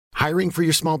Hiring for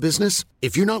your small business?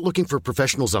 If you're not looking for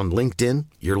professionals on LinkedIn,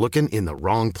 you're looking in the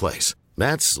wrong place.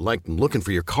 That's like looking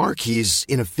for your car keys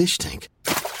in a fish tank.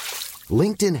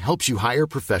 LinkedIn helps you hire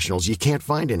professionals you can't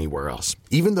find anywhere else,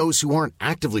 even those who aren't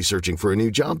actively searching for a new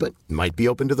job but might be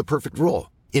open to the perfect role.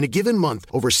 In a given month,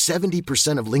 over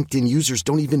 70% of LinkedIn users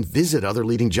don't even visit other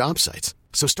leading job sites.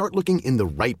 So start looking in the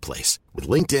right place. With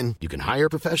LinkedIn, you can hire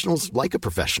professionals like a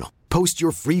professional. Post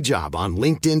your free job on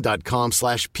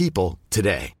linkedin.com/people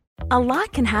today. A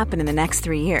lot can happen in the next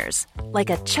 3 years. Like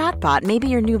a chatbot may be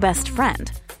your new best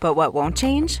friend. But what won't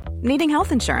change? Needing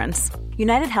health insurance.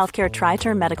 United Healthcare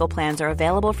Tri-Term Medical Plans are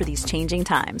available for these changing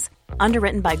times.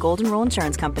 Underwritten by Golden Rule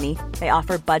Insurance Company, they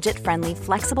offer budget-friendly,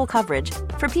 flexible coverage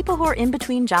for people who are in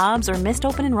between jobs or missed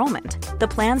open enrollment. The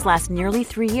plans last nearly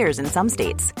 3 years in some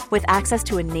states, with access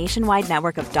to a nationwide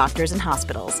network of doctors and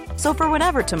hospitals. So for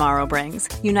whatever tomorrow brings,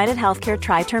 United Healthcare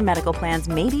Tri-Term Medical Plans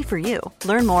may be for you.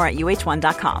 Learn more at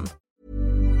uh1.com.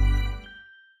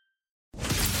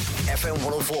 FM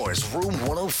 104's Room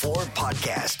 104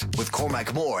 podcast with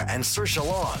Cormac Moore and Saoirse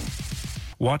Long.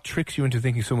 What tricks you into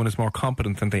thinking someone is more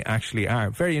competent than they actually are?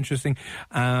 Very interesting.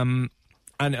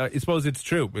 And I suppose it's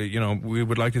true. You know, we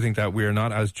would like to think that we're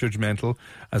not as judgmental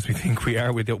as we think we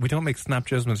are. We don't make snap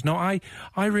judgments. No, I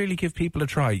really give people a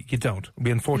try. You don't.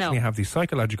 We unfortunately have these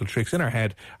psychological tricks in our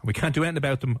head, and we can't do anything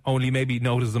about them, only maybe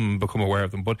notice them and become aware of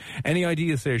them. But any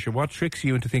ideas, Saoirse, what tricks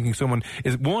you into thinking someone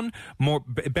is, one,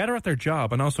 better at their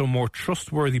job and also a more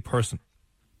trustworthy person?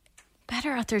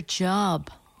 Better at their job.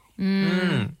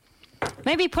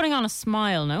 Maybe putting on a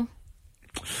smile, no?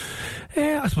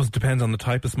 Yeah, I suppose it depends on the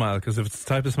type of smile, because if it's the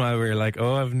type of smile where you're like,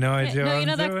 oh, I have no idea what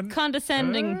I'm doing. That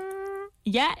condescending,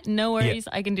 no worries,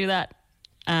 I can do that.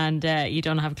 And you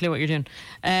don't have a clue what you're doing.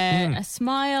 A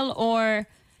smile or,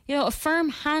 a firm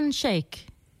handshake,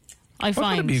 I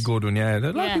find. That'd be a good one, yeah. A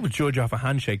lot of people judge off a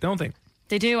handshake, don't they?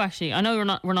 They do, actually. I know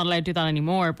we're not allowed to do that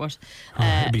anymore, but...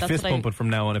 it'd be fist pumping from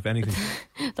now on, if anything.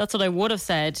 That's what I would have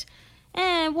said.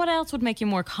 What else would make you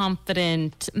more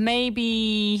confident?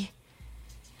 Maybe...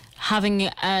 having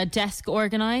a desk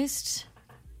organised.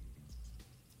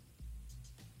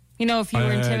 If you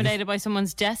were intimidated by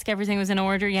someone's desk, everything was in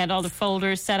order. You had all the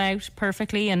folders set out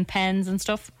perfectly and pens and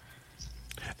stuff.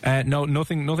 No,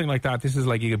 nothing like that. This is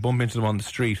like you could bump into them on the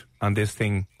street and this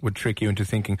thing would trick you into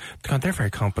thinking, God, they're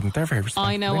very competent, they're very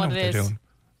respectful. I know what it is.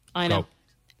 I know. Go.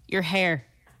 Your hair.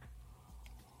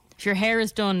 If your hair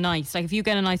is done nice, like if you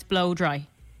get a nice blow dry,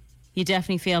 you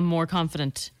definitely feel more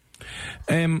confident.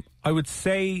 I would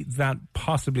say that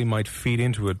possibly might feed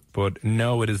into it, but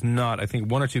no, it is not. I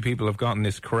think one or two people have gotten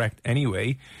this correct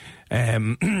anyway.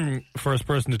 First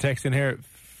person to text in here,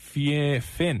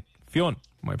 Fionn.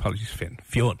 My apologies, Fionn.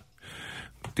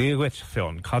 Deal with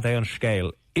Fionn. Cadé on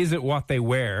scale. Is it what they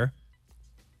wear?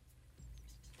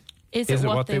 Is it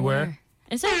what they wear?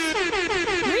 Is it?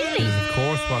 Really? It is, of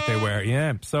course, what they wear,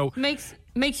 yeah. So makes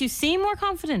you seem more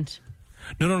confident.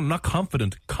 No, not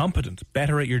confident. Competent.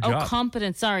 Better at your job. Oh,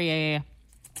 competent. Sorry, yeah.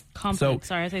 Competent.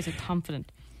 Sorry, I thought you said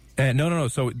confident. No.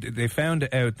 So they found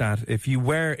out that if you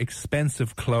wear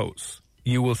expensive clothes,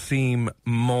 you will seem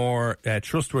more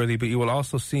trustworthy, but you will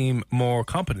also seem more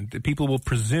competent. People will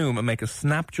presume and make a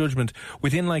snap judgment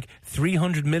within like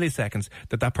 300 milliseconds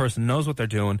that person knows what they're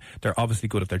doing. They're obviously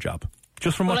good at their job.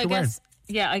 Just from what they're wearing.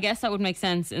 Yeah, I guess that would make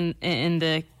sense in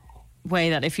the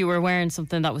way that if you were wearing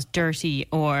something that was dirty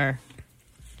or...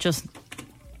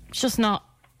 just not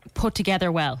put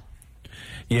together well.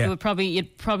 Yeah. You'd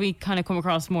probably kind of come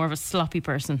across more of a sloppy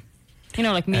person.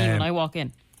 Like me when I walk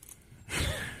in.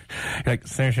 Like,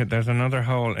 Saoirse, there's another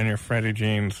hole in your Freddie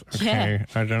jeans. Okay, yeah.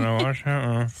 I don't know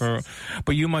what.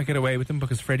 But you might get away with them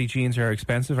because Freddie jeans are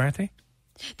expensive, aren't they?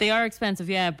 They are expensive,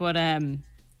 yeah. But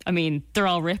they're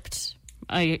all ripped.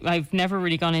 I've never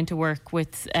really gone into work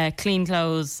with clean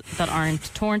clothes that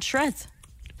aren't torn to shreds.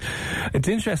 It's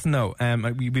interesting though.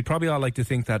 We'd probably all like to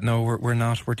think that no, we're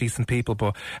not. We're decent people.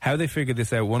 But how they figured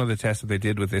this out, one of the tests that they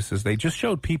did with this is they just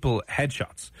showed people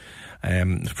headshots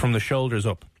from the shoulders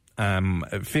up.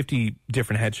 50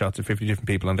 different headshots of 50 different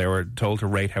people, and they were told to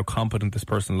rate how competent this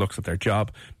person looks at their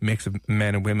job, mix of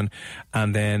men and women.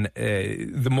 And then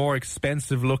the more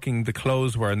expensive looking the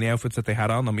clothes were and the outfits that they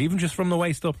had on them, even just from the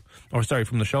waist up,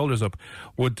 from the shoulders up,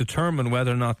 would determine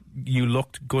whether or not you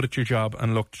looked good at your job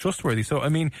and looked trustworthy. So,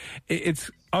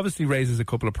 it's obviously raises a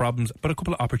couple of problems, but a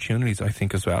couple of opportunities, I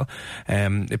think, as well.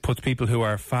 It puts people who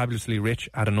are fabulously rich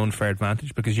at an unfair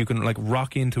advantage, because you can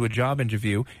rock into a job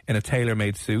interview in a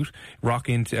tailor-made suit, rock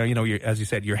into, as you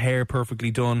said, your hair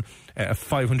perfectly done, a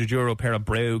 €500 pair of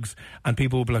brogues, and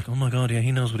people will be like, oh my God, yeah,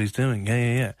 he knows what he's doing.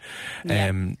 Yeah.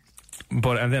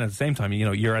 But then at the same time,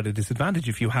 you're at a disadvantage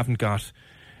if you haven't got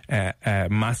a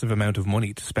massive amount of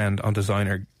money to spend on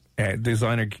designer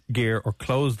gear or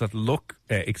clothes that look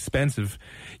expensive,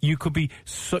 you could be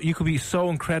so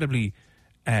incredibly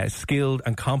skilled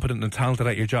and competent and talented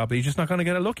at your job that you're just not going to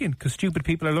get a look in, because stupid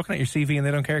people are looking at your CV and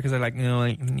they don't care because they're like,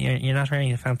 you're not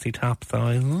wearing a fancy top, so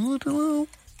I don't know.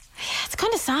 Yeah, it's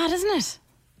kind of sad, isn't it?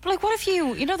 But like, what if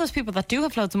you know those people that do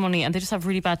have loads of money and they just have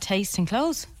really bad taste in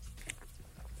clothes?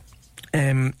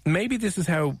 Maybe this is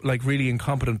how like really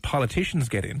incompetent politicians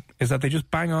get in, is that they just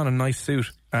bang on a nice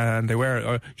suit and they wear,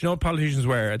 do you know what politicians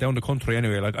wear down the country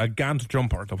anyway, like a Gant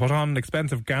jumper. They'll put on an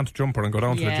expensive Gant jumper and go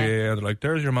down to the GA. They're like,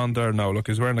 there's your man there. No, look,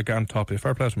 he's wearing a Gant top. He's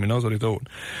fair play to him, he knows what he's doing.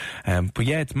 But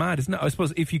yeah, it's mad, isn't it? I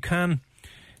suppose if you can,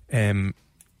 it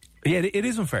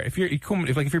is unfair. If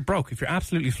you're broke, if you're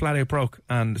absolutely flat out broke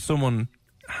and someone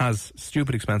has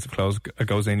stupid expensive clothes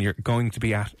goes in, you're going to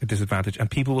be at a disadvantage and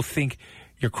people will think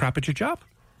you're crap at your job.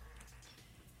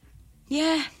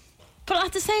 Yeah, but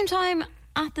at the same time,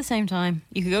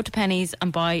 you could go to Penneys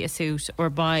and buy a suit or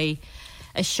buy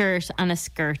a shirt and a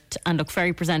skirt and look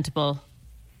very presentable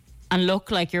and look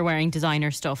like you're wearing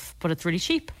designer stuff, but it's really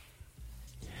cheap.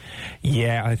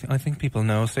 Yeah, I think people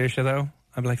know, Saoirse, though.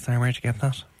 I'd be like, sorry, where'd you get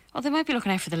that? Well, they might be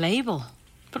looking out for the label.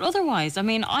 But otherwise, I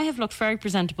mean, I have looked very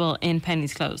presentable in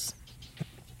Penneys clothes.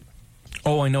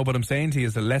 Oh, I know, what I'm saying to you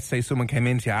is that let's say someone came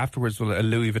into you afterwards with a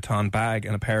Louis Vuitton bag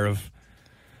and a pair of,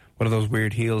 what are those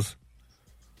weird heels?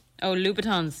 Oh,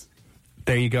 Louboutins.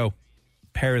 There you go.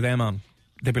 Pair of them on.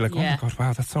 They'd be like, oh my God,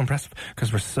 wow, that's so impressive.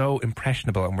 Because we're so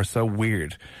impressionable and we're so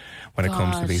weird when it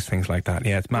comes to these things like that.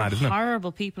 Yeah, it's mad, isn't it?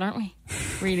 Horrible people, aren't we?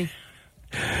 Really.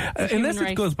 Unless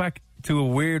it goes back to a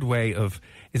weird way of,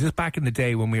 is this back in the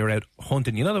day when we were out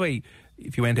hunting? You know the way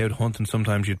if you went out hunting,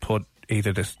 sometimes you'd put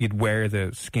you'd wear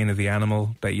the skin of the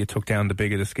animal that you took down, the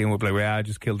big of the skin would be like, well, I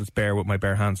just killed this bear with my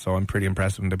bare hands, so I'm pretty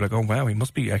impressive. And they'd be like, oh wow, he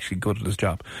must be actually good at his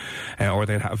job. Or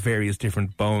they'd have various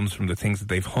different bones from the things that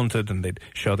they've hunted, and they'd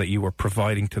show that you were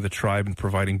providing to the tribe and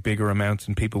providing bigger amounts,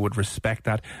 and people would respect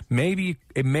that. Maybe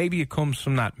it comes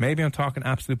from that. Maybe I'm talking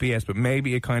absolute BS, but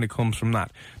maybe it kind of comes from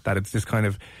that it's this kind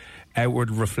of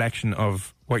outward reflection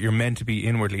of what you're meant to be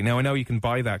inwardly. Now, I know you can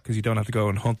buy that because you don't have to go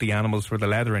and hunt the animals for the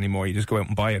leather anymore. You just go out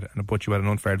and buy it, and it puts you at an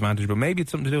unfair advantage. But maybe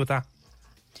it's something to do with that.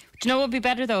 Do you know what would be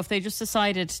better, though, if they just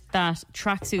decided that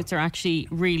tracksuits are actually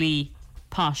really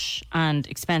posh and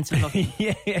expensive looking?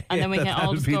 And then we can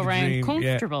all just go around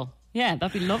comfortable. Yeah,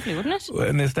 that'd be lovely, wouldn't it?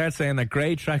 And they start saying that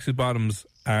grey tracksuit bottoms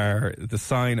are the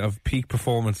sign of peak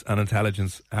performance and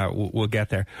intelligence. We'll get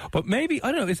there. But maybe,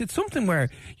 I don't know, is it something where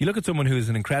you look at someone who is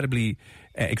an incredibly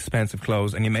expensive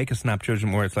clothes and you make a snap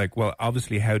judgment where it's like, well,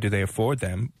 obviously, how do they afford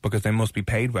them? Because they must be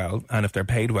paid well. And if they're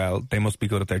paid well, they must be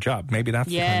good at their job. Maybe that's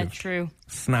the kind of true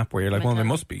snap where you're like, well, they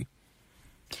must be.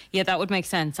 Yeah, that would make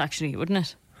sense, actually, wouldn't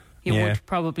it? You would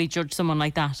probably judge someone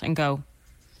like that and go,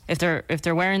 if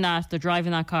they're wearing that, they're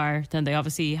driving that car, then they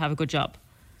obviously have a good job.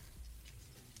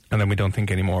 And then we don't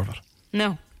think any more of it.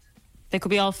 No. They could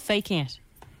be all faking it.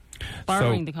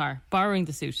 Borrowing the car, borrowing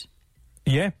the suit.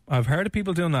 Yeah, I've heard of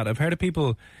people doing that. I've heard of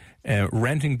people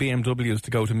renting BMWs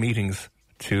to go to meetings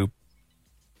to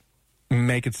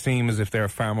make it seem as if they're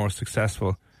far more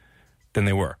successful than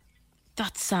they were.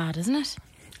 That's sad, isn't it?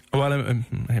 Well,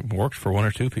 it worked for one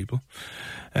or two people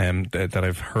that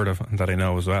I've heard of and that I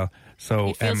know as well. So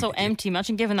you feel so empty.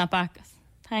 Imagine giving that back.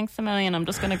 Thanks a million. I'm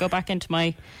just going to go back into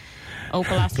my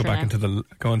Opel Astra.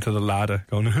 Go into the Lada,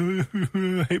 going,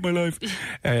 I hate my life.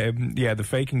 The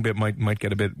faking bit might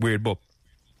get a bit weird, but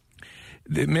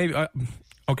maybe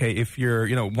okay, if you're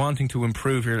wanting to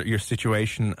improve your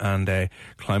situation and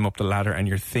climb up the ladder, and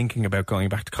you're thinking about going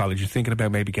back to college, you're thinking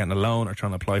about maybe getting a loan or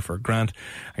trying to apply for a grant,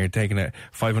 and you're taking a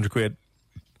 500 quid,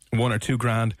 1 or 2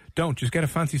 grand. Don't just get a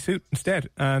fancy suit instead,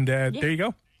 and there you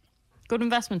go. Good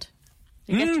investment.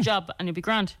 You get the job and you'll be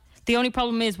grand. The only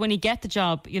problem is when you get the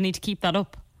job, you need to keep that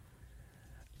up.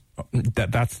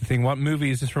 That's the thing. What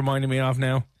movie is this reminding me of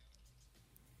now?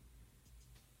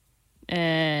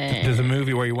 There's a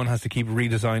movie where one has to keep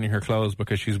redesigning her clothes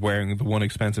because she's wearing the one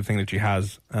expensive thing that she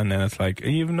has, and then it's like,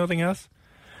 you have nothing else?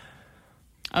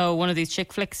 Oh, one of these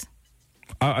chick flicks?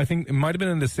 I think it might have been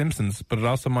in The Simpsons, but it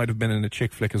also might have been in a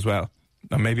chick flick as well.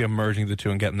 Or maybe I'm merging the two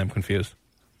and getting them confused.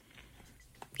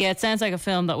 Yeah, it sounds like a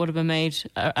film that would have been made,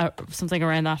 something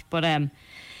around that. But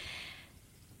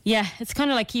yeah, it's kind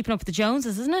of like Keeping Up with the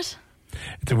Joneses, isn't it?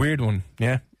 It's a weird one,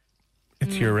 yeah.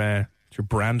 It's your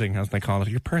branding, as they call it,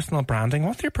 your personal branding.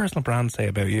 What's your personal brand say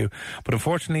about you? But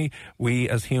unfortunately, we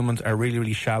as humans are really,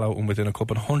 really shallow, and within a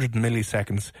couple of 100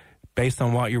 milliseconds, based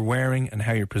on what you're wearing and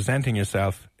how you're presenting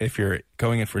yourself, if you're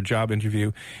going in for a job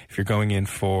interview, if you're going in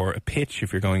for a pitch,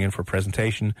 if you're going in for a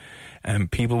presentation,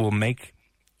 people will make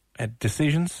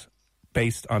decisions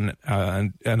based on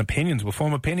and opinions, will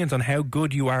form opinions on how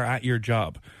good you are at your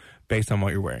job based on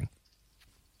what you're wearing.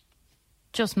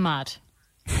 Just mad.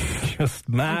 Just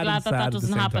mad. I'm glad and sad that at the doesn't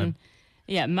same happen. time.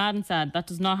 Yeah, mad and sad. That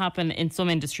does not happen in some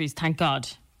industries, thank God.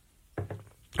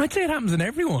 I'd say it happens in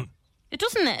everyone. It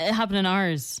doesn't happen in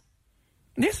ours.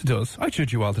 Yes, it does. I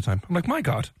judge you all the time. I'm like, my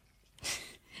God.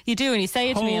 You do, and you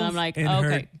say it to me, and I'm like,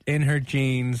 okay. In her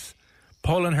jeans,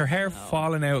 pulling her hair,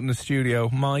 falling out in the studio.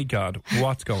 My God,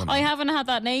 what's going on? I haven't had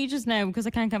that in ages now because I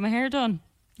can't get my hair done.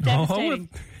 Oh, Devastating.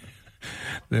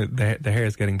 the hair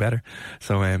is getting better.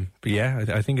 So, but yeah,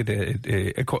 I think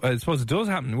I suppose it does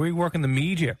happen. We work in the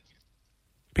media.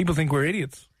 People think we're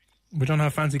idiots. We don't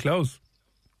have fancy clothes.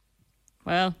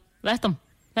 Well, let them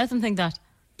think that.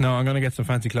 No, I'm going to get some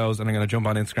fancy clothes and I'm going to jump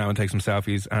on Instagram and take some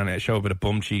selfies and show a bit of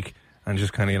bum cheek and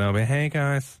just kind of, be, hey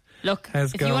guys. Look,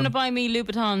 if you want to buy me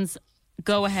Louboutins,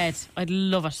 go ahead. I'd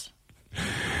love it.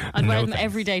 I'd wear them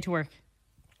every day to work.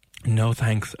 No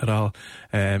thanks at all.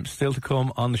 Still to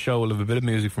come on the show, we'll have a bit of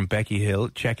music from Becky Hill.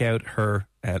 Check out her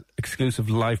exclusive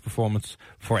live performance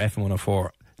for FM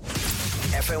 104.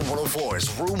 FM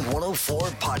 104's Room 104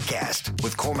 podcast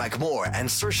with Cormac Moore and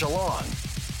Saoirse Long.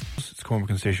 It's Cormac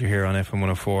and Saoirse here on FM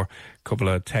 104. A couple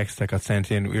of texts that got sent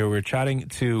in. We were chatting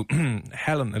to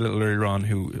Helen a little earlier on,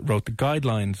 who wrote the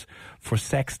guidelines for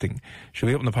sexting. She'll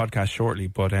be up on the podcast shortly,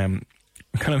 but kind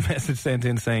of message sent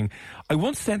in saying, I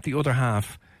once sent the other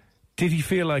half, did he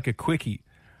feel like a quickie,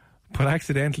 but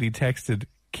accidentally texted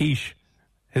quiche.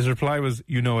 His reply was,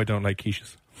 I don't like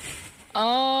quiches.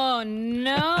 Oh,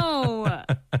 no.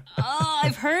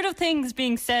 I've heard of things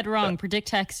being said wrong. Predict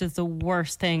text is the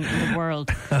worst thing in the world.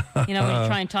 When you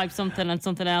try and type something and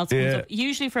something else comes up.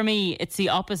 Usually for me, it's the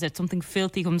opposite. Something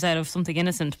filthy comes out of something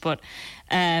innocent. But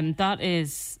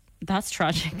that's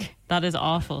tragic. That is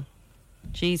awful.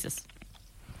 Jesus.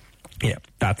 Yeah,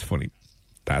 that's funny.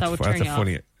 That's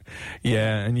funny.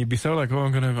 Yeah, and you'd be so like,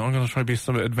 I'm gonna try to be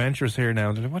some adventurous here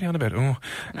now. What are you on about? Oh,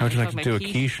 how would you like to do a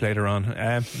quiche later on?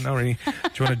 Not really. Do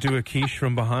you want to do a quiche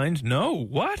from behind? No.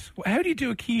 What? How do you do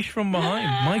a quiche from behind?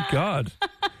 My God.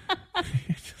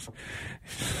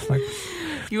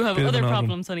 You have other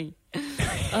problems, honey.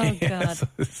 Oh, God.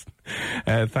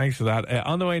 Thanks for that.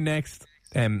 On the way next,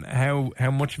 how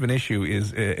much of an issue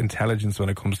is intelligence when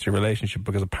it comes to your relationship?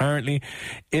 Because apparently,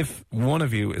 if one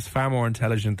of you is far more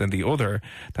intelligent than the other,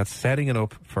 that's setting it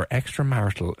up for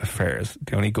extramarital affairs.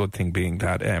 The only good thing being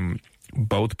that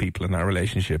both people in that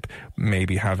relationship may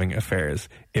be having affairs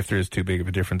if there is too big of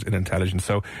a difference in intelligence.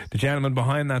 So the gentleman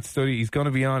behind that study, he's going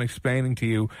to be on explaining to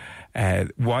you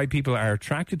why people are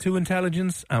attracted to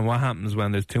intelligence and what happens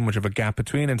when there's too much of a gap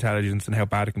between intelligence and how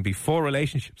bad it can be for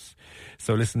relationships.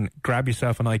 So listen, grab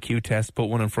yourself an IQ test, put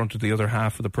one in front of the other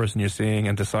half of the person you're seeing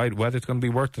and decide whether it's going to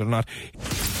be worth it or not.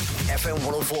 FM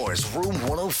 104's Room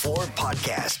 104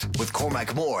 podcast with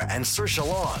Cormac Moore and Saoirse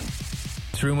Long.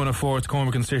 It's Room 104, it's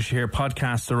Cormac and Saoirse here.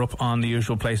 Podcasts are up on the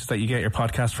usual places that you get your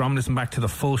podcast from. Listen back to the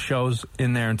full shows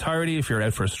in their entirety if you're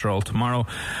out for a stroll tomorrow,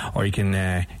 or you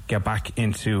can get back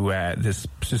into the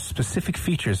specific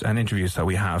features and interviews that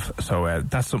we have. So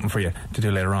that's something for you to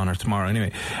do later on or tomorrow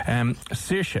anyway.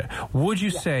 Saoirse, would you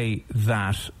say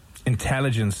that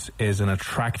intelligence is an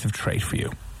attractive trait for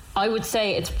you? I would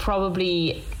say it's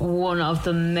probably one of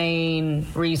the main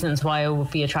reasons why I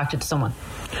would be attracted to someone.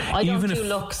 I don't do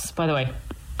looks, by the way,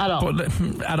 at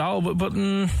all. But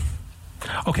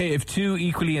okay, if two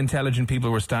equally intelligent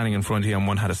people were standing in front of you and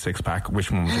one had a six-pack, which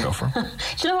one would you go for? Do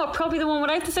you know what? Probably the one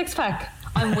without the six-pack.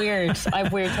 I'm weird. I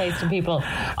have weird taste in people.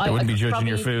 I wouldn't be judging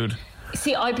your food.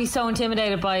 See, I'd be so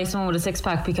intimidated by someone with a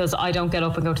six-pack because I don't get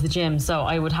up and go to the gym, so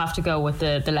I would have to go with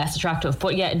the less attractive.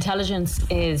 But yeah, intelligence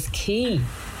is key.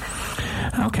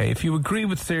 Okay, if you agree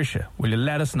with Saoirse, will you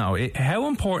let us know? How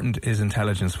important is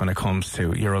intelligence when it comes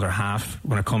to your other half,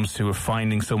 when it comes to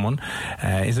finding someone?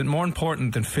 Is it more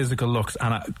important than physical looks?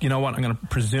 And you know what? I'm going to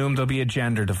presume there'll be a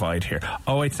gender divide here.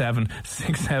 087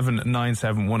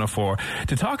 6797 104.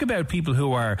 To talk about people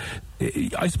who are,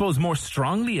 I suppose, more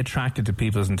strongly attracted to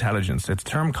people's intelligence. It's a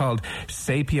term called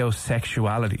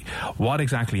sapiosexuality. What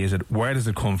exactly is it? Where does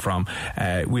it come from?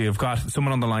 We have got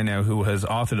someone on the line now who has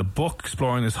authored a book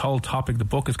exploring this whole topic. The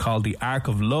book is called The Arc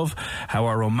of Love, How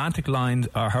Our Romantic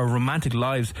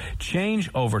Lives Change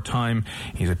Over Time.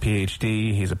 He's a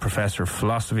PhD, he's a professor of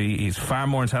philosophy, he's far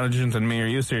more intelligent than me or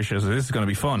you, Saoirse, so this is going to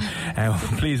be fun.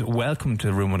 Please welcome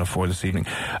to Room 104 this evening,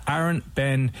 Aaron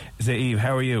Ben Zaev.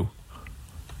 How are you?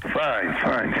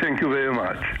 Fine. Thank you very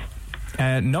much.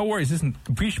 No worries. Listen,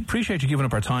 appreciate you giving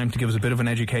up our time to give us a bit of an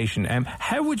education.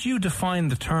 How would you define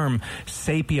the term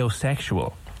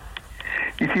sapiosexual?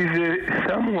 It is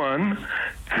someone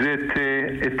that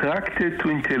attracted to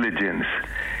intelligence,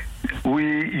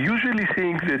 we usually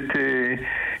think that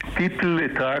people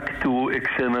attract to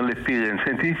external appearance,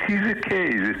 and it is the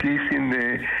case, at least in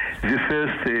the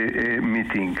first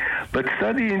meeting. But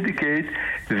studies indicate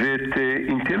that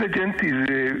intelligence is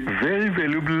a very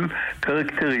valuable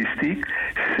characteristic,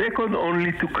 second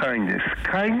only to kindness.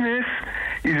 Kindness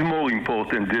is more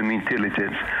important than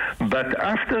intelligence. But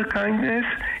after kindness,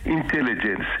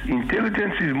 intelligence.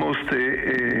 Intelligence is most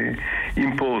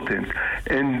important.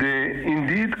 And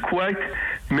indeed, quite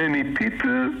many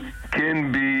people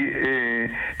can be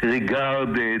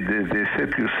regarded as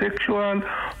sapiosexual,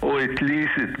 or at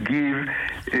least give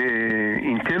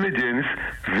intelligence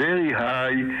very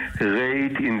high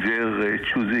rate in their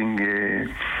choosing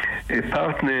a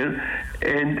partner.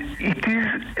 And it is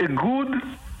a good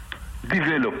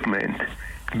development,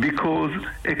 because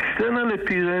external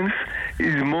appearance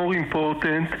is more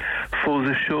important for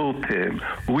the short term.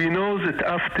 We know that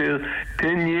after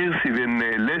 10 years, even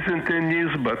less than 10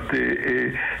 years, but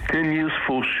 10 years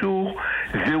for sure,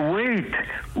 the weight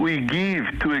we give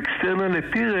to external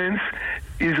appearance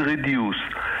is reduced.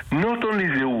 Not only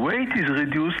the weight is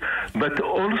reduced, but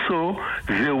also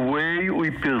the way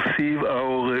we perceive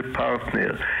our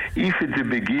partner. If at the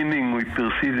beginning we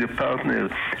perceive the partner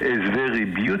as very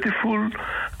beautiful,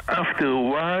 after a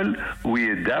while we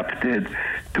adapted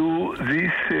to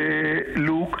this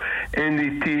look, and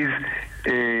it is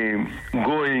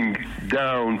going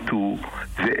down to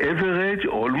the average,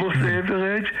 almost the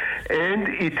average, and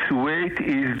its weight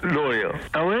is lower.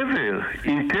 However,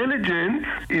 intelligence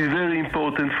is very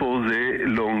important for the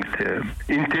long term.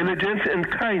 Intelligence and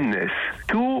kindness,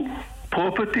 two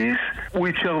properties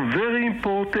which are very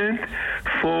important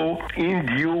for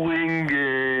enduring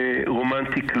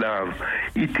romantic love.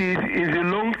 It is in the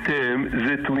long term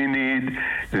that we need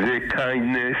the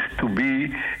kindness to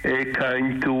be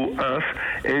kind to us,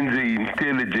 and the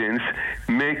intelligence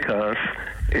make us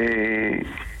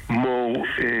more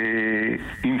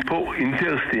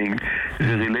interesting,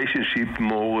 the relationship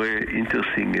more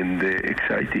interesting and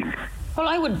exciting. Well,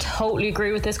 I would totally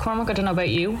agree with this, Cormac. I don't know about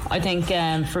you. I think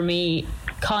for me,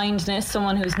 kindness,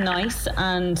 someone who's nice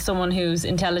and someone who's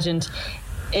intelligent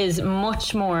is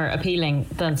much more appealing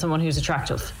than someone who's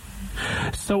attractive.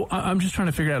 So I'm just trying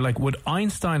to figure out, like, would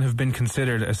Einstein have been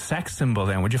considered a sex symbol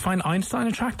then? Would you find Einstein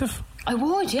attractive? I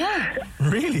would, yeah.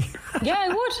 Really? Yeah, I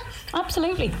would.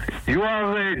 Absolutely. You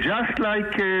are just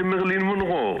like Marilyn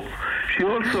Monroe. She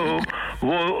also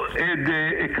had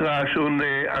a crush on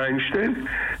Einstein,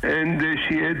 and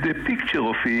she had a picture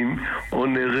of him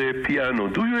on her piano.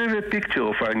 Do you have a picture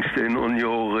of Einstein on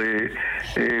your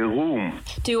room?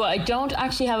 I don't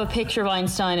actually have a picture of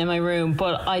Einstein in my room,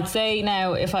 but I'd say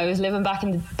now, if I was living back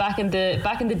in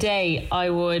the day, I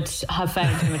would have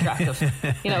found him attractive.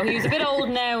 He's a bit old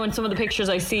now in some of the pictures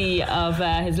I see of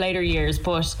his later years,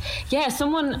 but yeah,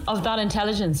 someone of that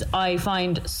intelligence I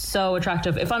find so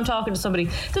attractive. If I'm talking to somebody,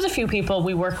 there's a few people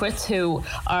we work with who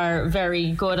are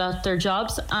very good at their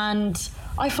jobs, and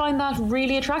I find that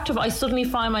really attractive. I suddenly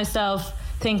find myself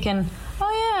thinking, oh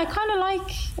yeah, I kind of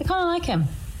like him,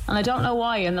 and I don't know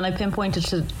why, and then I pinpoint it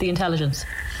to the intelligence.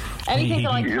 Anything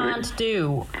that I can't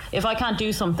do, if I can't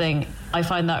do something, I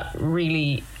find that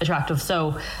really attractive.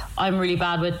 So I'm really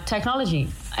bad with technology.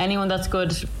 Anyone that's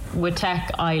good with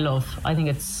tech, I love. I think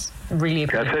it's really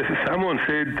appealing. Someone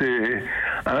said,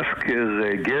 ask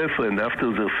her girlfriend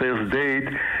after their first date,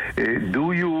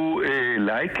 do you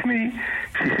like me?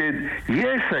 She said,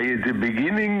 yes, I at the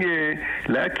beginning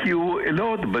like you a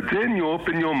lot, but then you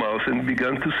open your mouth and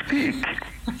began to speak.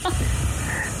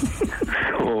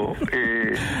 So,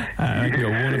 I go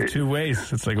one of two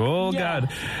ways. It's like, oh God,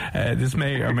 this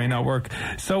may or may not work.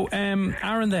 So,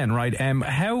 Aaron, then, right?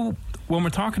 How, when we're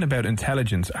talking about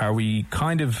intelligence, are we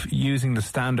kind of using the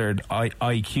standard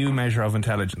IQ measure of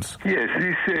intelligence? Yes,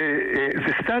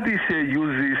 the studies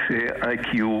use this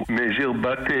IQ measure,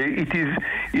 but it is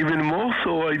even more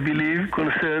so, I believe,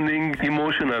 concerning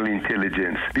emotional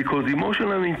intelligence, because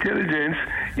emotional intelligence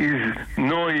is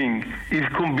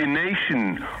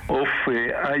combination of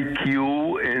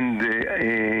IQ and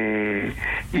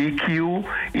EQ.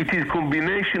 It is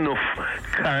combination of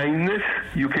kindness.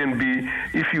 You can be,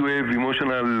 if you have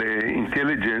emotional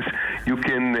intelligence, you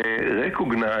can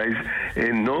recognize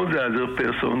and know the other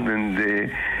person and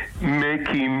make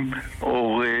him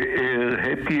or her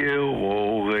happier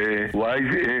or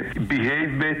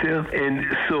behave better. And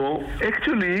so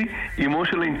actually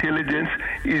emotional intelligence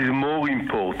is more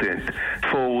important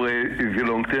for the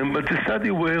long term. But the study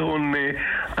were on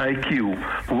IQ.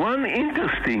 One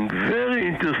interesting, very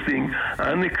interesting,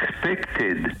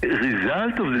 unexpected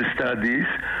result of the studies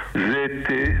that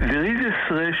there is a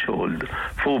threshold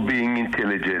for being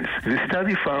intelligent. The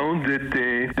study found that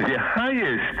the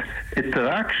highest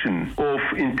attraction of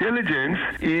intelligence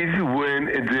is when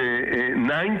the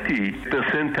 90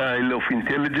 percentile of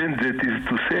intelligence, that is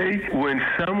to say, when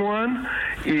someone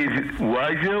is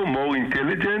wiser, more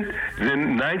intelligent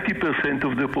than 90%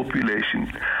 of the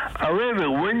population. However,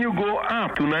 when you go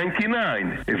up to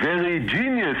 99, a very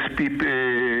genius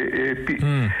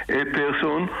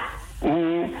person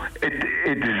who,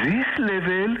 at this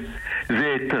level,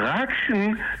 the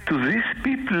attraction to these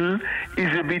people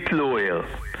is a bit lower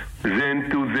than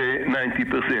to the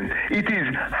 90%. It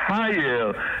is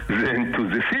higher than to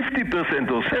the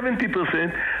 50% or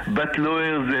 70%, but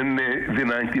lower than the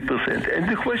 90%. And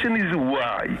the question is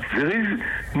why? There is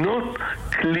not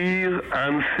clear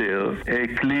answer, a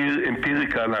clear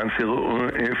empirical answer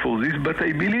for this, but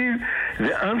I believe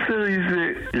the answer is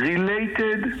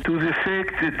related to the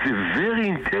fact that the very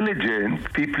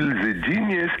intelligent people, the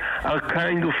genius, are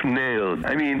kind of nerds.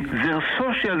 I mean, their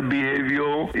social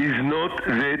behavior is not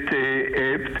that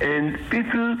apt, and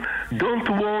people don't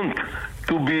want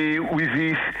to be with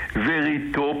this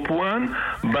very top one,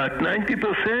 but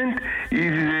 90%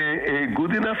 is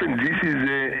good enough, and this is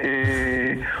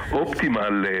a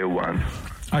optimal one.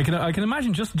 I can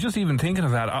imagine just even thinking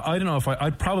of that. I don't know if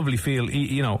I'd probably feel,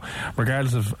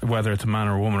 regardless of whether it's a man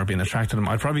or a woman or being attracted to them,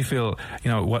 I'd probably feel,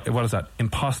 what is that,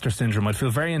 imposter syndrome. I'd feel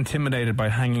very intimidated by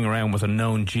hanging around with a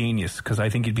known genius, because I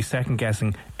think you'd be second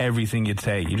guessing everything you'd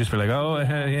say. You'd just be like,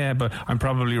 yeah, but I'm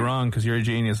probably wrong because you're a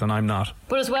genius and I'm not.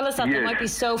 But as well as that, they might be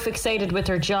so fixated with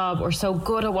their job or so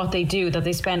good at what they do that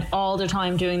they spend all their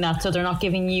time doing that, so they're not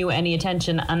giving you any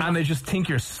attention. And they just think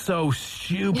you're so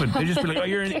stupid. They just be like, oh,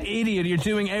 you're an idiot, you're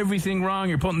doing everything wrong,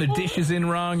 you're putting the dishes in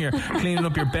wrong, you're cleaning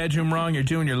up your bedroom wrong, you're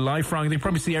doing your life wrong. They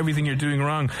probably see everything you're doing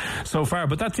wrong so far.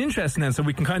 But that's interesting then, so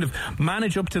we can kind of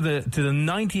manage up to the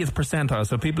 90th percentile.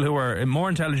 So people who are more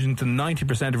intelligent than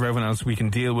 90% of everyone else we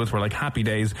can deal with. We're like happy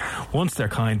days once they're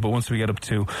kind, but once we get up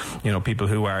to people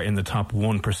who are in the top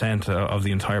 1% of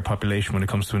the entire population when it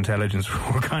comes to intelligence,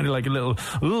 we're kind of like a little,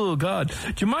 oh God.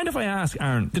 Do you mind if I ask,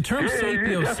 Aaron, the term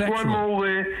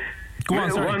sapiosexual... Go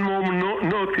on, sorry. One more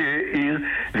note here.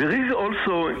 There is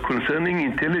also, concerning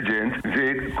intelligence,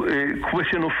 the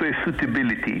question of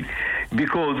suitability.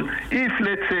 Because if,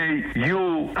 let's say,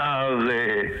 you are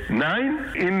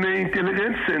 9 in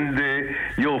intelligence and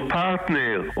your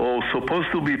partner, or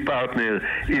supposed to be partner,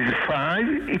 is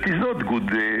 5, it is not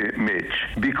good match.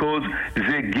 Because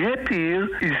the gap here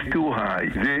is too high.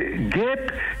 The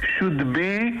gap should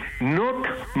be not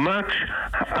much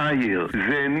higher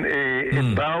than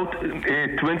about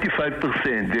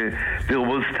 25%. There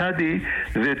was a study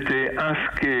that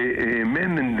asked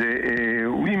men and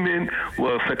women who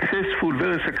are successful,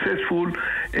 very successful,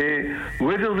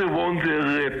 whether they want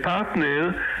their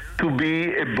partner to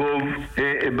be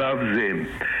above them.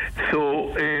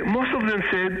 So most of them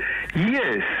said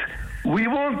yes. We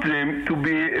want them to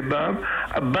be above,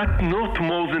 but not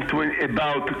more than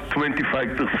about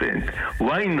 25%.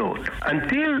 Why not?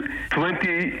 Until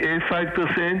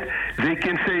 25%, they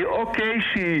can say, okay,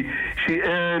 she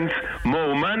earns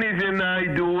more money than I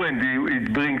do, and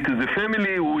it brings to the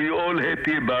family. We all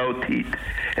happy about it,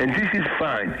 and this is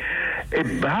fine.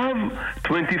 Above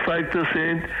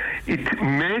 25%, it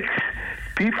makes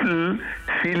people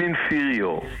feel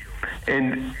inferior.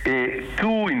 And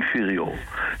too inferior.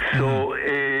 So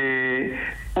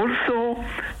also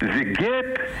the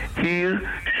gap here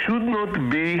should not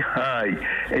be high,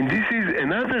 and this is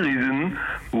another reason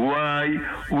why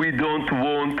we don't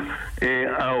want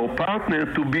our partner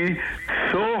to be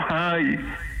so high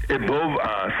above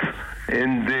us.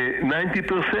 And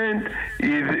 90%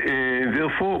 is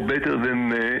therefore better than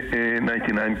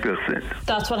 99%.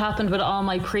 That's what happened with all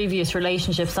my previous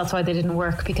relationships. That's why they didn't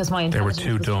work, because my intelligence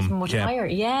they were too dumb. Much higher.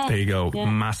 Yeah. There you go. Yeah.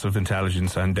 Massive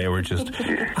intelligence, and they were just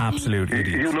absolute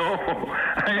idiots.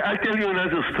 I'll tell you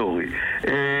another story.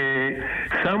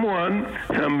 Some woman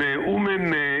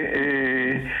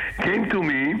came to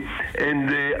me and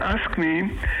asked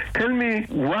me, tell me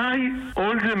why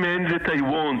all the men that I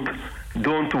want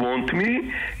don't want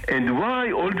me, and why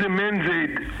all the men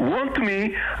that want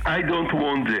me, I don't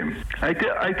want them. I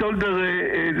told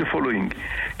her the following.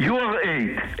 You are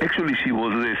 8. Actually, she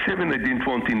was 7. I didn't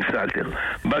want to insult her.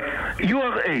 But you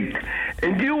are 8.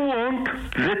 And you want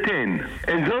the 10.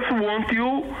 And those who want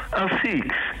you are 6.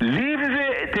 Leave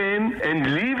the 10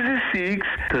 and leave the 6.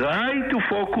 Try to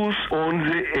focus on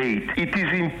the 8. It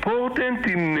is important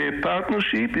in a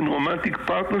partnership, in romantic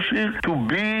partnership, to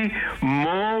be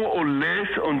more or less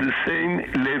on the same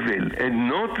level, and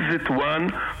not that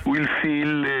one will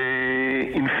feel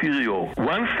inferior.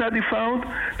 One study found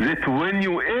that when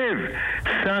you have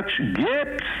such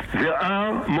gaps, there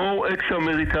are more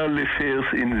extramarital affairs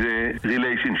in the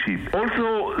relationship.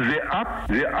 Also, the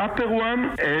upper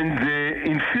one and the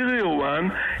inferior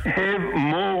one have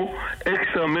more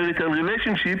extramarital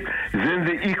relationship than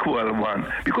the equal one.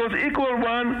 Because equal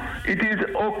one, it is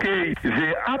okay.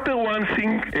 The upper one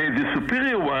the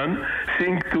superior one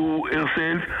think to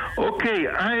herself, okay,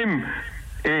 I'm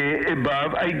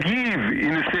above, I give,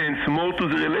 in a sense, more to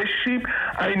the relationship,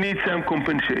 I need some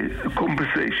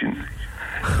compensation.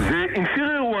 The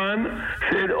inferior one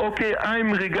said, okay,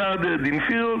 I'm regarded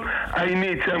inferior, I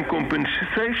need some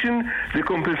compensation. The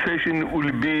compensation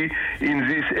will be in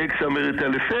this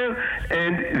extramarital affair,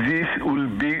 and this will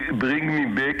bring me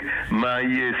back my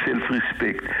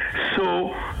self-respect.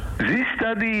 So this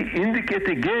study indicates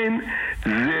again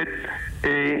that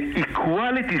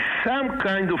equality, some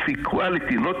kind of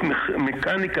equality, not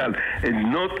mechanical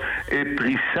and not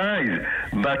precise,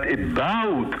 but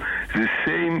about the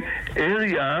same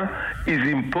area is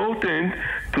important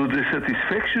to the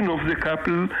satisfaction of the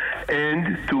couple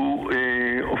and to,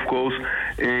 of course,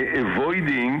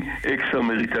 avoiding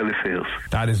extramarital affairs.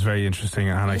 That is very interesting,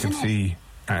 and I can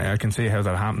see how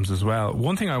that happens as well.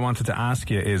 One thing I wanted to ask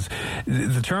you is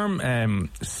the term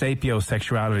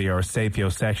sapiosexuality or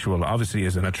sapiosexual obviously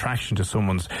is an attraction to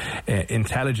someone's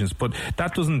intelligence, but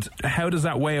how does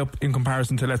that weigh up in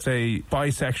comparison to, let's say,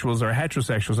 bisexuals or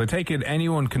heterosexuals? I take it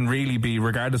anyone can really be,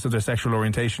 regardless of their sexual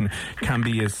orientation, can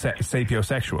be a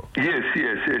sapiosexual. Yes.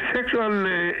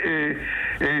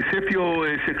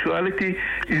 Sapiosexuality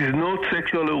is not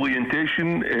sexual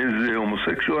orientation as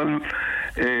homosexuality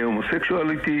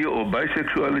or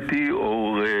bisexuality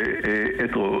or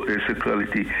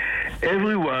heterosexuality.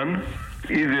 Everyone,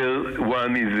 either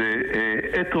one is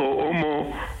hetero,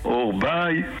 homo, or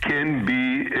bi, can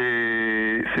be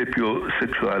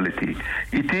sapiosexuality.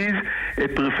 It is a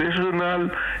professional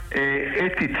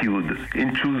attitude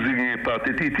in choosing a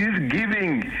partner. It is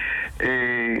giving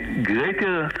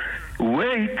greater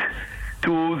weight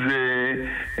to the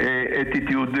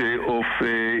attitude of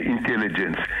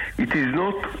intelligence. It is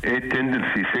not a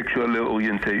tendency, sexual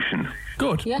orientation.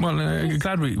 Good. Yeah. Well,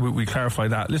 glad we clarified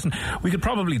that. Listen, we could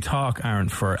probably talk, Aaron,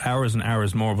 for hours and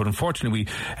hours more, but unfortunately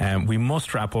we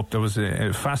must wrap up. There was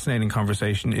a fascinating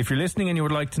conversation. If you're listening and you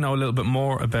would like to know a little bit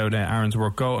more about Aaron's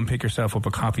work, go and pick yourself up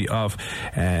a copy of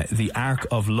The Arc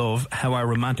of Love, How Our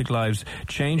Romantic Lives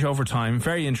Change Over Time.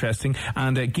 Very interesting.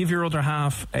 And give your other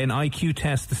half an IQ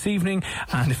test this evening,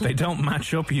 and if they don't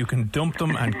match up, you can dump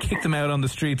them and kick them out on the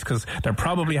streets because they're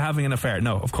probably having an affair.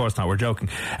 No, of course not. We're joking.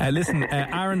 Listen,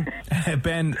 Aaron,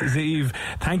 Ben, Zeev,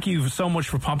 thank you so much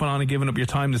for popping on and giving up your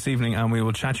time this evening, and we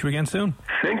will chat to you again soon.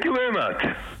 Thank you very much.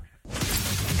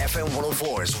 FM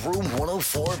 104's Room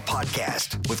 104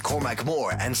 podcast with Cormac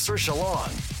Moore and Saoirse Long.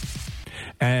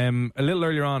 A little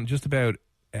earlier on, just about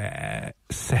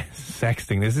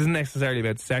sexting. This isn't necessarily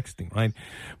about sexting, right?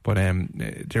 But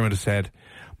Dermot has said,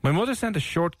 my mother sent a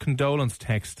short condolence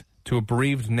text to a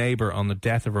bereaved neighbour on the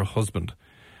death of her husband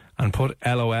and put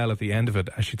LOL at the end of it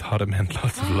as she thought it meant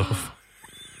lots of love.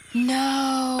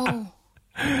 No.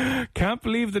 Can't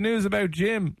believe the news about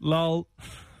Jim. Lol.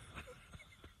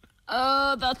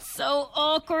 Oh, that's so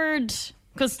awkward.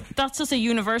 Because that's just a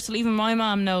universal. Even my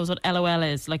mom knows what LOL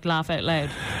is, like laugh out loud.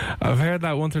 I've heard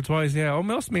that once or twice, yeah. Oh,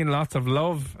 must mean lots of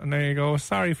love. And there you go.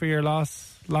 Sorry for your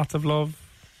loss. Lots of love.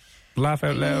 Laugh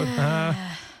out loud.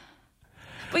 Yeah.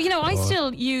 But, I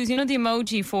still use, the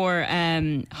emoji for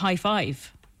high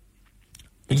five.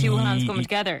 The two hands coming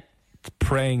together. It's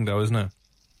praying, though, isn't it?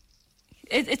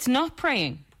 It's not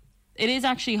praying. It is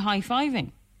actually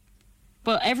high-fiving.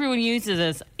 But everyone uses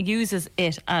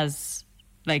it as,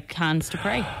 like, hands to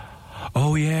pray.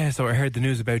 Oh, yeah. So I heard the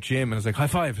news about Jim, and I was like, high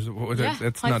five. Yeah,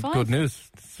 it's not good news.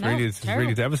 It's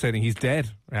really devastating. He's dead.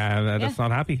 That's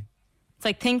not happy. It's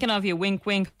like thinking of you, wink,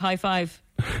 wink, high five,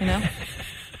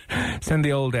 Send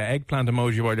the old eggplant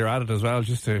emoji while you're at it as well,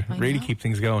 just to really keep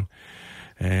things going.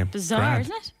 Bizarre,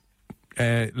 isn't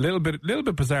it? Little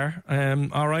bit bizarre.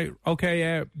 All right.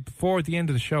 Okay. Before the end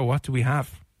of the show, what do we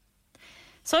have?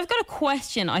 So I've got a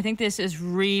question. I think this is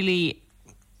really,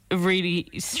 really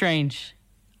strange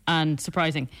and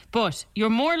surprising. But you're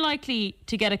more likely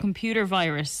to get a computer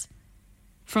virus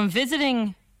from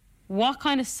visiting what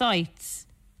kind of sites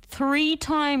 3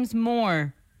 times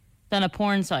more than a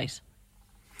porn site?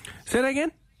 Say that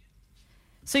again?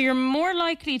 So you're more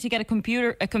likely to get a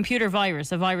computer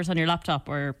virus, a virus on your laptop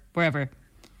or wherever,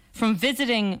 from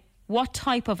visiting what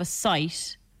type of a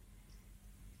site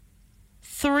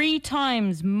 3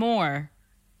 times more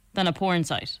than a porn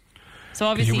site. So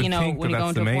obviously, you know, when you go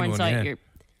into a porn site,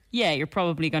 yeah. you're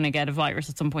probably going to get a virus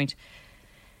at some point.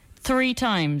 3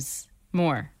 times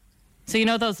more. So you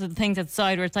know those are the things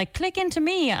outside where it's like, click into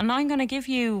me and I'm going to give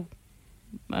you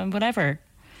whatever.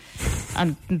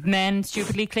 And men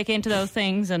stupidly click into those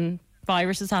things and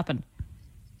viruses happen.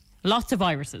 Lots of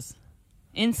viruses.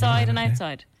 Inside and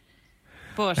outside.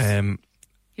 But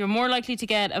you're more likely to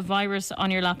get a virus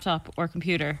on your laptop or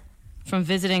computer from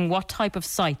visiting what type of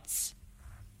sites?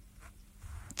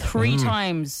 3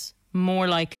 times more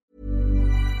likely.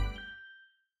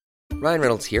 Ryan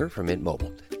Reynolds here from Mint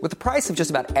Mobile. With the price of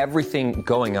just about everything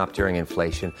going up during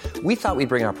inflation, we thought we'd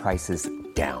bring our prices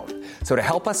down. So to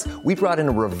help us, we brought in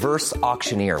a reverse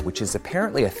auctioneer, which is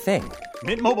apparently a thing.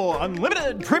 Mint Mobile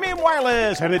Unlimited Premium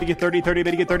Wireless. How to get 30, 30,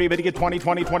 bit to get 30, bit to get 20,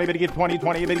 20, 20, bit to get 20,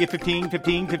 20, bit to get 15,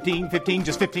 15, 15, 15,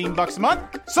 just $15 a month?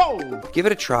 Sold! Give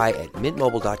it a try at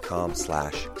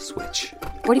mintmobile.com/switch.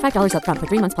 $45 up front for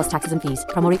 3 months plus taxes and fees.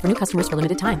 Promo rate for new customers for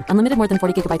limited time. Unlimited more than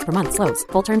 40 gigabytes per month. Slows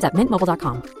full terms at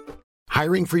mintmobile.com.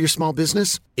 Hiring for your small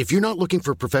business? If you're not looking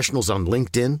for professionals on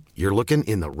LinkedIn, you're looking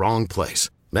in the wrong place.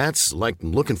 That's like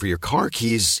looking for your car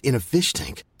keys in a fish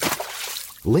tank.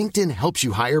 LinkedIn helps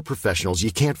you hire professionals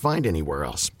you can't find anywhere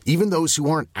else, even those who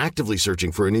aren't actively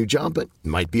searching for a new job but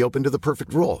might be open to the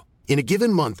perfect role. In a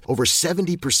given month, over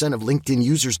 70% of LinkedIn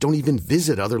users don't even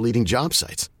visit other leading job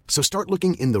sites. So start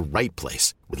looking in the right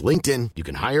place. With LinkedIn, you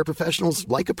can hire professionals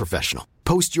like a professional.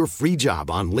 Post your free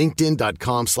job on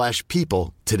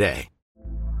linkedin.com/people today.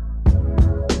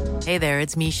 Hey there,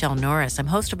 it's Michelle Norris. I'm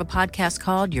host of a podcast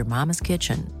called Your Mama's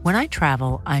Kitchen. When I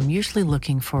travel, I'm usually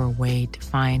looking for a way to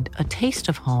find a taste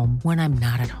of home when I'm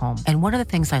not at home. And one of the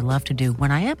things I love to do when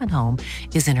I am at home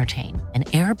is entertain. And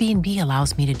Airbnb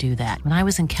allows me to do that. When I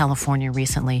was in California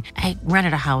recently, I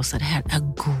rented a house that had a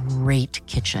great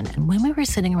kitchen. And when we were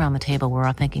sitting around the table, we were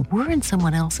all thinking, we're in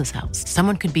someone else's house.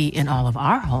 Someone could be in all of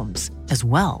our homes as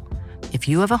well. If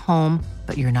you have a home,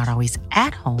 but you're not always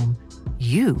at home,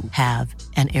 you have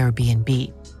an Airbnb.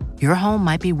 Your home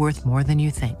might be worth more than you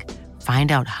think.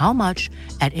 Find out how much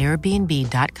at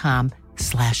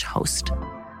airbnb.com/host.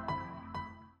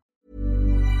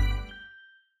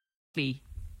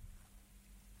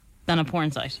 Than a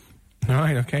porn site. All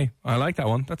right, okay. I like that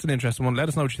one. That's an interesting one. Let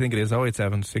us know what you think it is.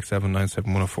 087 679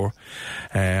 104.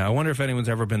 I wonder if anyone's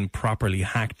ever been properly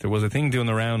hacked. There was a thing doing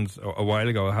the rounds a while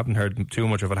ago. I haven't heard too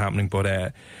much of it happening,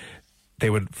 but they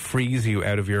would freeze you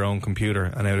out of your own computer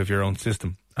and out of your own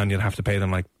system, and you'd have to pay them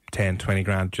like 10, 20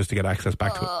 grand just to get access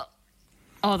back to it.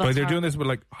 Oh, that's They're doing this with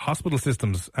like hospital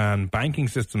systems and banking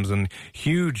systems and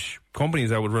huge companies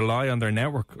that would rely on their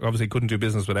network. Obviously couldn't do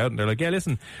business without it. And they're like, yeah,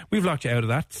 listen, we've locked you out of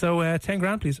that. So 10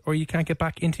 grand, please, or you can't get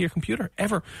back into your computer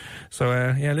ever. So,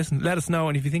 yeah, listen, let us know.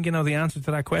 And if you think you know the answer to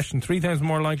that question, 3 times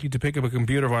more likely to pick up a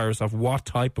computer virus off what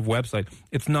type of website?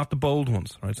 It's not the bold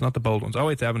ones, right? It's not the bold ones.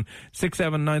 087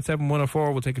 679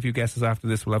 104. We'll take a few guesses after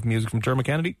this. We'll have music from Dermot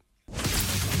Kennedy.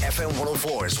 FM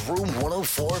 104's Room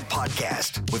 104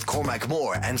 podcast with Cormac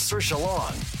Moore and Saoirse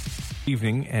Long.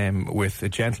 Evening with a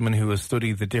gentleman who has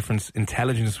studied the difference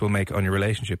intelligence will make on your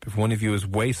relationship. If one of you is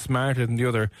way smarter than the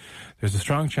other, there's a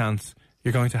strong chance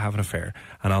you're going to have an affair.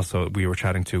 And also we were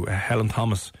chatting to Helen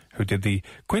Thomas, who did the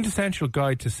quintessential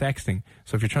guide to sexting.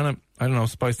 So if you're trying to, I don't know,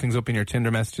 spice things up in your Tinder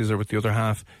messages or with the other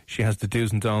half, she has the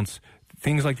do's and don'ts.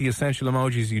 Things like the essential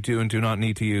emojis you do and do not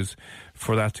need to use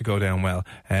for that to go down well.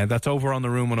 That's over on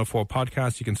the Room 104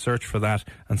 podcast. You can search for that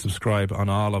and subscribe on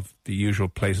all of the usual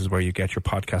places where you get your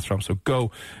podcast from. So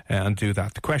go and do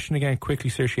that. The question again,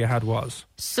 quickly, Saoirse, you had was?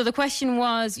 So the question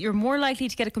was, you're more likely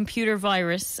to get a computer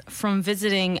virus from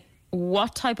visiting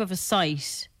what type of a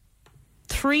site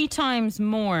 3 times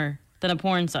more than a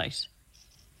porn site?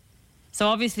 So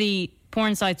obviously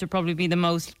porn sites would probably be the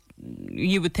most,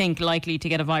 you would think, likely to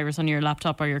get a virus on your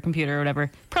laptop or your computer or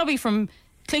whatever. Probably from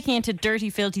clicking into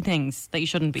dirty, filthy things that you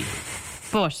shouldn't be.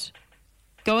 But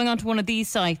going onto one of these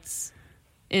sites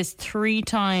is 3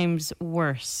 times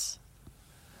worse.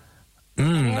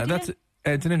 It's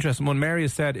an interesting one. Mary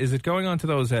has said, is it going onto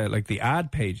those, like the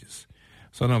ad pages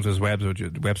So I don't know if there's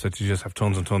websites you just have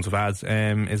tons and tons of ads.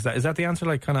 Is that the answer?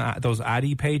 Like kind of those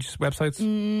addy page websites?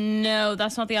 No,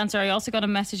 that's not the answer. I also got a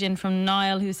message in from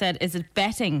Niall who said, "Is it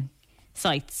betting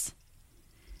sites?"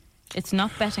 It's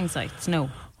not betting sites. No.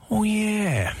 Oh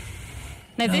yeah.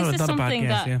 Now No, this not is a bad something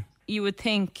guess, that yeah. you would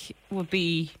think would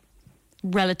be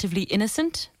relatively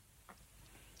innocent.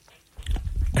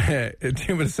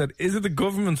 Tim would have said, "Is it the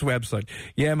government's website?"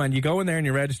 Yeah, man, you go in there and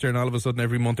you register, and all of a sudden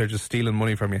every month they're just stealing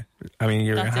money from you. I mean,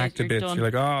 you're That's it, hacked to you're bits. done. You're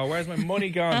like, "Oh, where's my money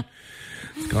gone?"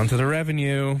 It's gone to the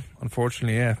revenue.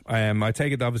 Unfortunately, yeah. I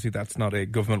take it obviously that's not a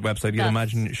government website. You'd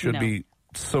imagine it should be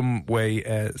some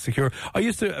way secure. I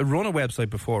used to run a website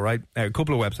before, right? A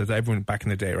couple of websites, everyone back in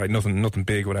the day, right? Nothing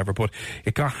big, whatever. But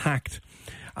it got hacked.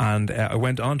 And I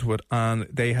went onto it, and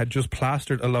they had just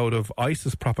plastered a load of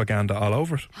ISIS propaganda all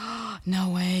over it. No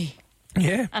way.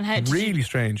 Yeah, And how did really you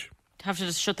strange. have to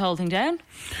just shut the whole thing down?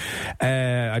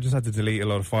 I just had to delete a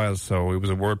lot of files, so it was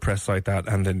a WordPress site that,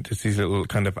 and then just these little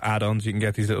kind of add-ons. You can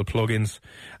get these little plugins,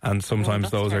 and sometimes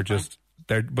that's those are terrifying.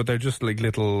 just they're just like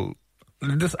little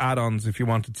just add-ons. If you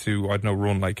wanted to, I don't know,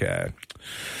 run like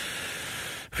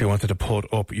if you wanted to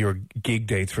put up your gig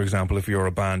dates, for example, if you're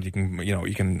a band, you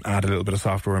can add a little bit of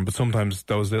software in. But sometimes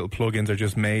those little plugins are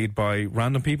just made by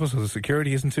random people, so the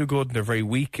security isn't too good. They're very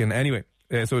weak, and anyway.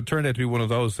 So it turned out to be one of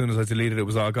those. As soon as I deleted it, it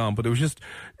was all gone. But it was just,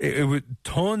 it was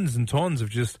tons and tons of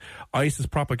just ISIS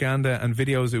propaganda and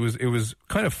videos. It was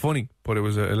kind of funny, but it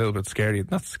was a little bit scary.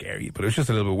 Not scary, but it was just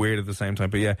a little bit weird at the same time.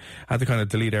 But yeah, I had to kind of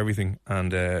delete everything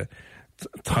and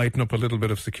tighten up a little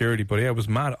bit of security. But yeah, it was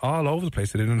mad all over the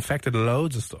place. It infected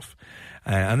loads of stuff.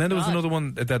 And then there was another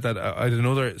one that I had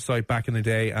another site back in the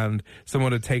day, and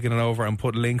someone had taken it over and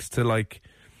put links to like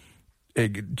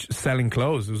selling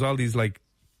clothes. It was all these like,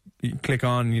 you'd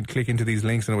click into these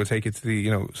links and it would take you to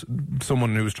the,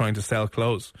 someone who was trying to sell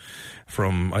clothes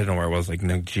from, I don't know where it was, like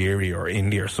Nigeria or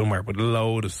India or somewhere, but a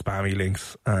load of spammy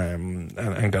links, and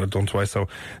got it done twice. So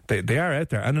they are out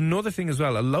there. And another thing as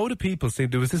well, a load of people say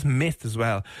there was this myth as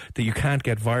well that you can't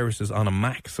get viruses on a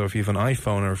Mac. So if you have an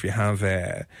iPhone or if you have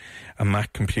a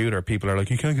Mac computer, people are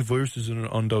like, you can't get viruses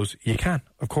on those. You can,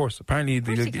 of course. Apparently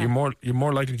you're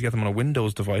more likely to get them on a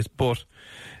Windows device, but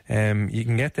you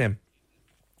can get them.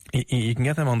 You can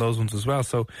get them on those ones as well.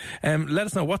 So let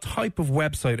us know, what type of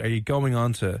website are you going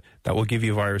on to that will give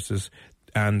you viruses,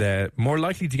 and more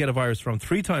likely to get a virus from,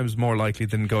 3 times more likely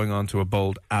than going on to a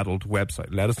bold adult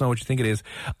website. Let us know what you think it is.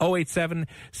 087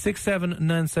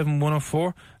 6797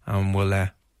 104, and we'll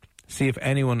see if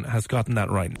anyone has gotten that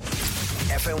right.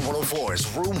 FM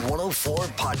 104's Room 104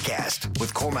 podcast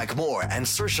with Cormac Moore and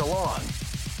Saoirse Long.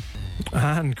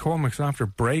 And Cormac's after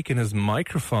breaking his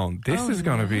microphone. This is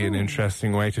going to be an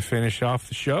interesting way to finish off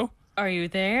the show. Are you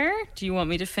there? Do you want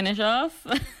me to finish off?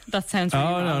 That sounds really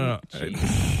wrong. No.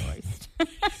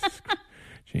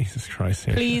 Jesus Christ.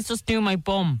 Here. Please just do my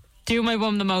bum. Do my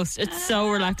bum the most. It's so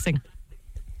relaxing.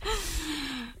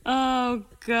 Oh,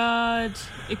 God.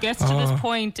 It gets to this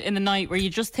point in the night where you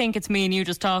just think it's me and you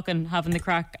just talking, having the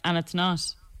crack, and it's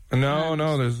not.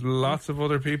 No, there's lots of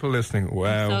other people listening. Wow.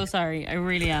 I'm so sorry. I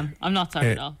really am. I'm not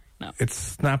sorry at all. No. It's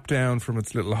snapped down from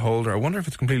its little holder. I wonder if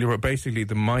it's completely... Basically,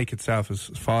 the mic itself has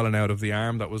fallen out of the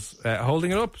arm that was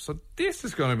holding it up. So this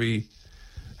is going to be...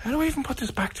 How do I even put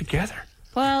this back together?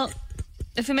 Well,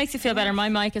 if it makes you feel better, my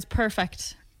mic is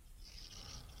perfect.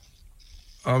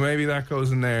 Oh, maybe that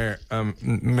goes in there.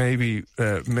 Maybe...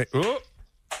 oh!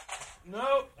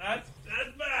 No, that's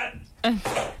bad.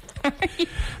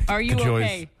 Are you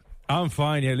okay? I'm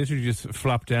fine, yeah. Literally just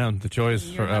flopped down. The joys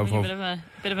You're having a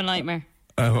bit of a nightmare.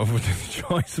 With the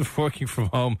joys of working from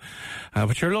home.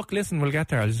 But sure, look, listen, we'll get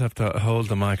there. I just have to hold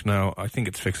the mic now. I think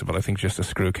it's fixable. I think just a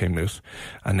screw came loose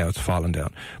and now it's fallen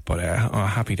down. But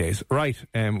happy days. Right,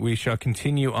 we shall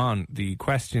continue on. The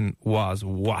question was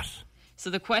what? So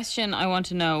the question I want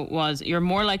to know was, you're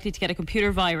more likely to get a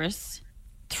computer virus,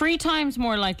 3 times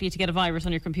more likely to get a virus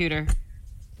on your computer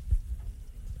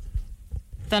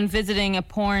than visiting a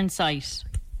porn site.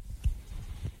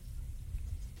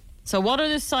 So what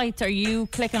other sites are you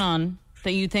clicking on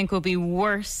that you think will be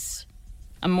worse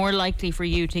and more likely for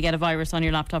you to get a virus on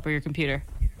your laptop or your computer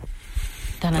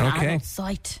than an adult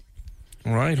site?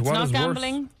 Right, it's what not is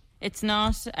gambling. Worse? It's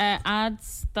not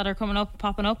ads that are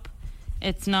popping up.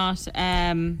 It's not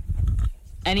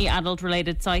any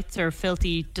adult-related sites or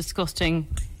filthy, disgusting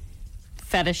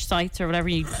fetish sites or whatever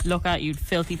you look at, you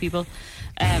filthy people.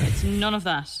 It's none of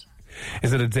that.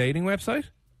 Is it a dating website?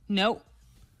 No.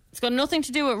 It's got nothing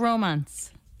to do with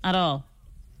romance at all.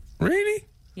 Really?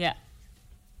 Yeah.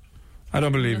 I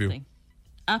don't believe you.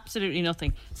 Absolutely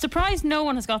nothing. Surprised no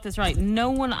one has got this right.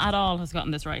 No one at all has gotten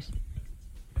this right.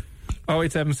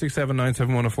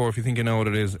 08767971004 if you think you know what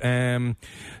it is.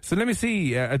 So let me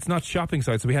see. It's not shopping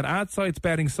sites. So we had ad sites,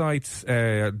 betting sites,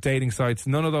 dating sites.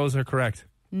 None of those are correct.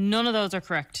 None of those are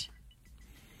correct.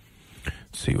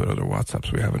 Let's see what other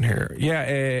WhatsApps we have in here. Yeah,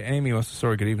 Amy wants to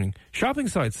sorry, good evening. Shopping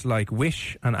sites like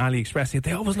Wish and AliExpress,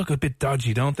 they always look a bit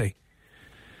dodgy, don't they?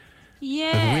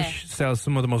 Yeah. Wish sells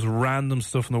some of the most random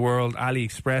stuff in the world.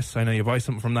 AliExpress, I know you buy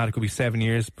something from that, it could be 7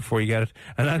 years before you get it.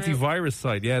 An antivirus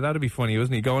site, yeah, that'd be funny,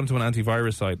 wouldn't it? You go into an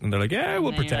antivirus site and they're like, yeah,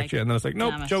 we'll protect you. And then it's like,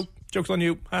 nope, joke's on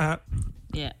you. Haha.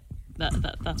 Yeah,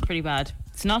 that's pretty bad.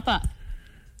 It's not that.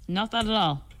 Not that at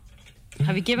all.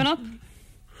 Have you given up?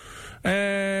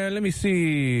 Let me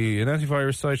see. An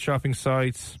antivirus site, shopping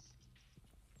sites,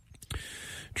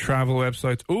 travel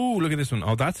websites. Oh, look at this one.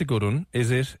 Oh, that's a good one.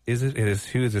 Is it? It is.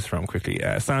 Who is this from? Quickly.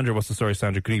 Sandra, what's the story?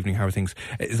 Sandra, good evening. How are things?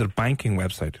 Is it a banking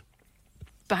website?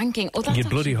 Banking? Oh, that's You'd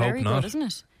bloody actually hope very not. good, isn't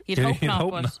it? You'd hope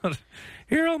not.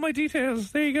 Here are all my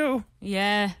details. There you go.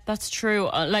 Yeah, that's true.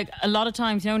 Like, a lot of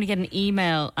times you only get an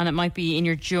email and it might be in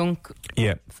your junk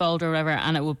folder or whatever,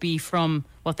 and it will be from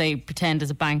what they pretend is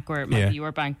a bank, or it might be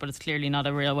your bank, but it's clearly not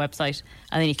a real website.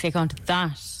 And then you click onto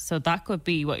that. So that could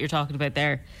be what you're talking about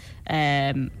there.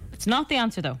 It's not the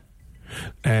answer, though.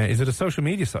 Is it a social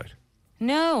media site?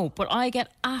 No, but I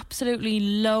get absolutely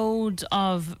loads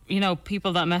of,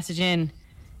 people that message in.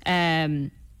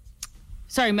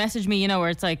 Message me, where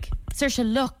it's like,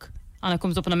 Saoirse, look, and it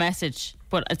comes up in a message,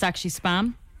 but it's actually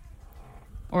spam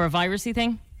or a virusy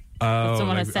thing that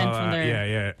someone has sent from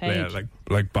their page. Yeah,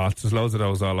 like bots. There's loads of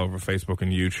those all over Facebook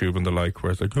and YouTube and the like,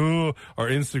 where it's like, or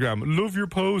Instagram, love your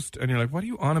post, and you're like, what are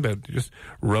you on about? They're just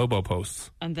robo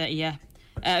posts. And I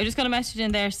just got a message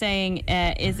in there saying,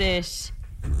 is it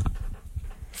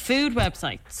food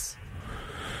websites?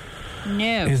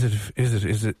 No. Is it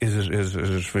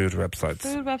food websites?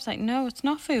 Food website? No, it's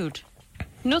not food.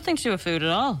 Nothing to do with food at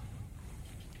all.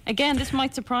 Again, this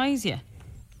might surprise you.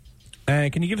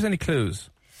 Can you give us any clues?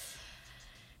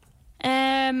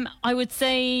 I would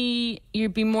say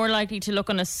you'd be more likely to look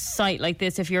on a site like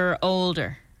this if you're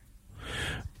older.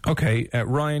 Okay,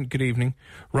 Ryan, good evening.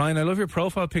 Ryan, I love your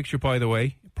profile picture, by the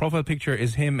way. Profile picture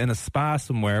is him in a spa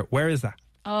somewhere. Where is that?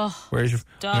 Oh, where is your?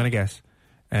 I'm going to guess.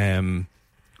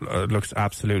 It looks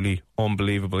absolutely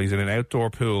unbelievable. He's in an outdoor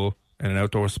pool in an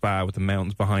outdoor spa with the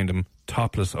mountains behind him,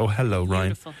 topless. Oh, hello, Ryan.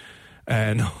 Beautiful.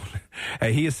 No,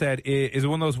 he has said, is it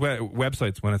one of those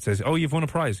websites when it says, oh, you've won a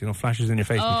prize, flashes in your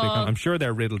face? And click on. I'm sure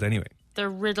they're riddled anyway. They're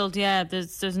riddled, yeah.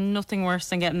 There's nothing worse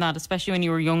than getting that, especially when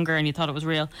you were younger and you thought it was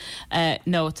real.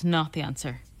 No, it's not the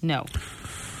answer. No.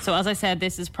 So as I said,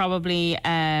 this is probably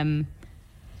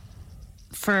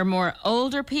for more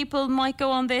older people might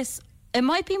go on this. It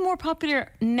might be more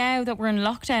popular now that we're in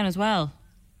lockdown as well.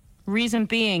 Reason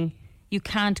being, you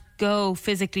can't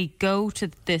physically go to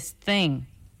this thing.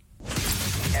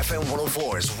 FM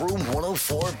 104's Room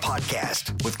 104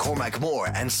 podcast with Cormac Moore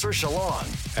and Saoirse Long.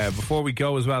 Before we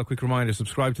go as well, quick reminder,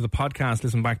 subscribe to the podcast,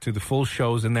 listen back to the full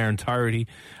shows in their entirety,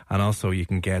 and also you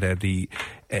can get the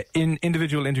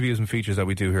individual interviews and features that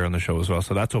we do here on the show as well.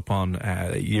 So that's up on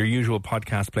your usual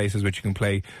podcast places, which you can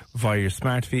play via your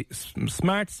smart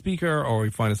speaker, or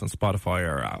you find us on Spotify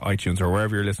or iTunes or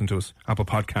wherever you're listening to us. Apple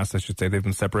Podcasts, I should say. They've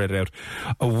been separated out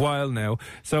a while now.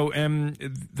 So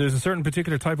there's a certain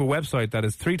particular type of website that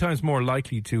is 3 times more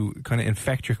likely to kind of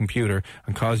infect your computer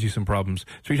and cause you some problems.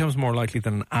 3 times more likely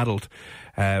than an adult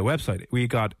website. We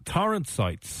got torrent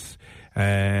sites.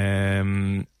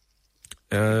 That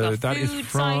is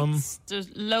from sites.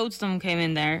 There's loads of them came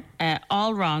in there,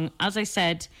 all wrong. As I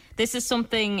said, this is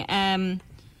something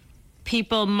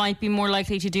people might be more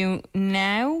likely to do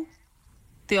now,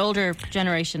 the older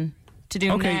generation, to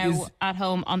do now at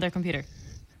home on their computer.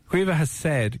 Quiva has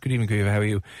said, good evening, Quiva, how are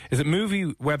you? Is it movie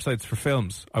websites for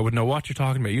films? I would know what you're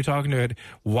talking about. You're talking about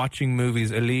watching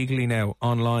movies illegally now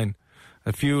online.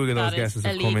 A few of those guesses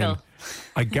have come in.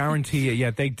 I guarantee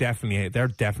you, they're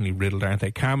definitely riddled, aren't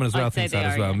they? Carmen as well thinks that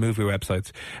as well. Yeah. Movie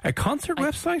websites. A concert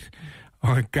website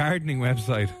or a gardening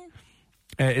website?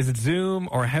 Is it Zoom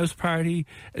or House Party?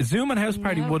 Zoom and House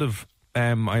Party would have. They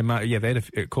had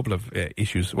a couple of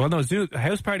issues. Well, no,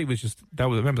 House Party was just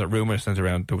remember that rumour sent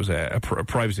around. There was a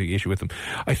privacy issue with them.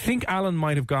 I think Alan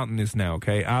might have gotten this now.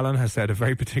 Okay, Alan has said a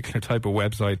very particular type of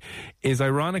website is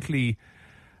ironically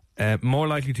more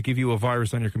likely to give you a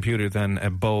virus on your computer than a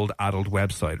bold adult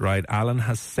website. Right? Alan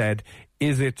has said,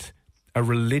 is it a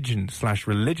religious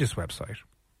website?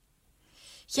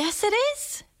 Yes, it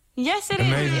is. Yes, it is.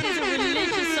 It is a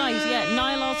religious site. Yeah,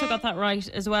 Niall also got that right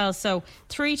as well. So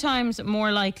 3 times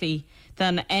more likely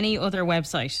than any other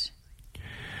website.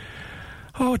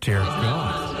 Oh, dear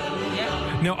God.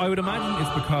 Yeah. No, I would imagine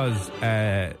it's because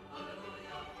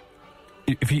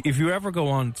If you ever go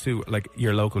on to like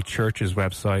your local church's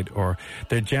website, or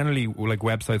they're generally like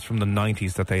websites from the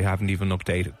 90s that they haven't even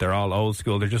updated. They're all old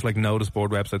school. They're just like notice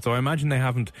board websites. So I imagine they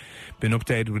haven't been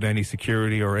updated with any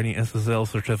security or any SSL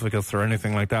certificates or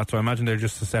anything like that. So I imagine they're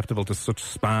just susceptible to such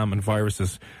spam and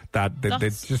viruses that they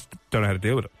just don't know how to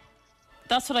deal with it.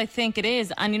 That's what I think it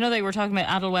is. And you know, they were talking about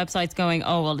adult websites going,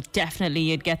 oh, well, definitely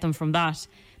you'd get them from that.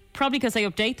 Probably because they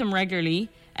update them regularly.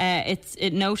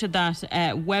 It noted that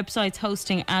websites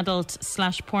hosting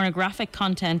adult/pornographic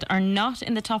content are not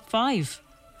in the top 5.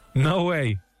 No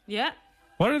way. Yeah.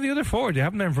 What are the other 4? Do you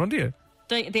have them there in front of you?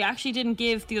 They actually didn't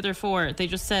give the other 4. They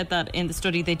just said that in the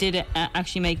study they did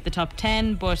actually make the top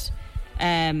 10, but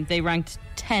they ranked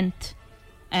 10th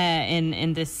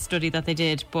in this study that they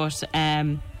did, but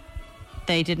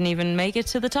they didn't even make it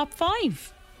to the top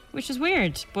 5, which is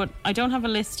weird. But I don't have a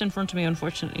list in front of me,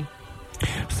 unfortunately.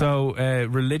 So,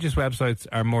 religious websites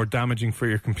are more damaging for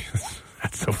your computer.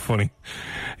 That's so funny.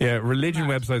 Yeah, religion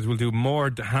websites will do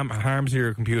more harm to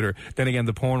your computer. Then again,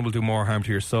 the porn will do more harm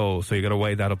to your soul. So you got to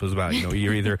weigh that up as well. You know,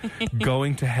 you're either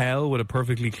going to hell with a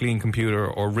perfectly clean computer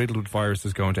or riddled with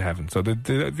viruses going to heaven. So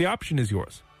the option is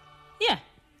yours. Yeah,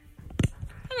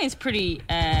 I mean, it's pretty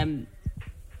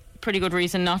good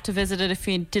reason not to visit it if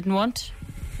you didn't want.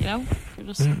 You know, if you're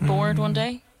just bored one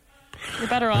day, you're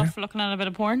better off looking at a bit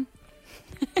of porn.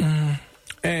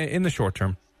 In the short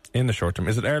term.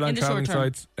 Is it airline travelling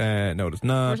sites? No, it's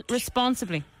not.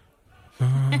 Responsibly.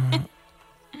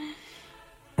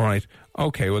 Right.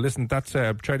 Okay, well listen, that's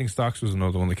trading stocks was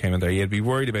another one that came in there. You'd be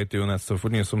worried about doing that stuff,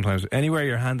 wouldn't you? Sometimes anywhere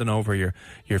you're handing over your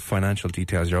financial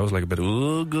details, you're always like a bit,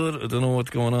 oh good, I don't know what's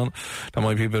going on. That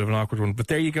might be a bit of an awkward one. But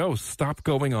there you go. Stop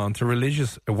going on to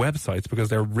religious websites because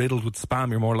they're riddled with spam.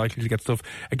 You're more likely to get stuff,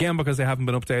 again, because they haven't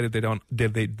been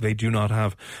updated. They do not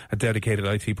have a dedicated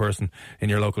IT person in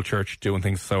your local church doing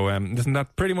things. So listen,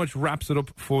 that pretty much wraps it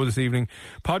up for this evening.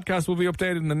 Podcast will be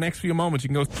updated in the next few moments. You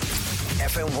can go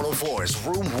FM 104's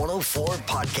Room 104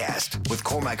 podcast with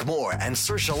Cormac Moore and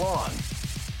Saoirse Long.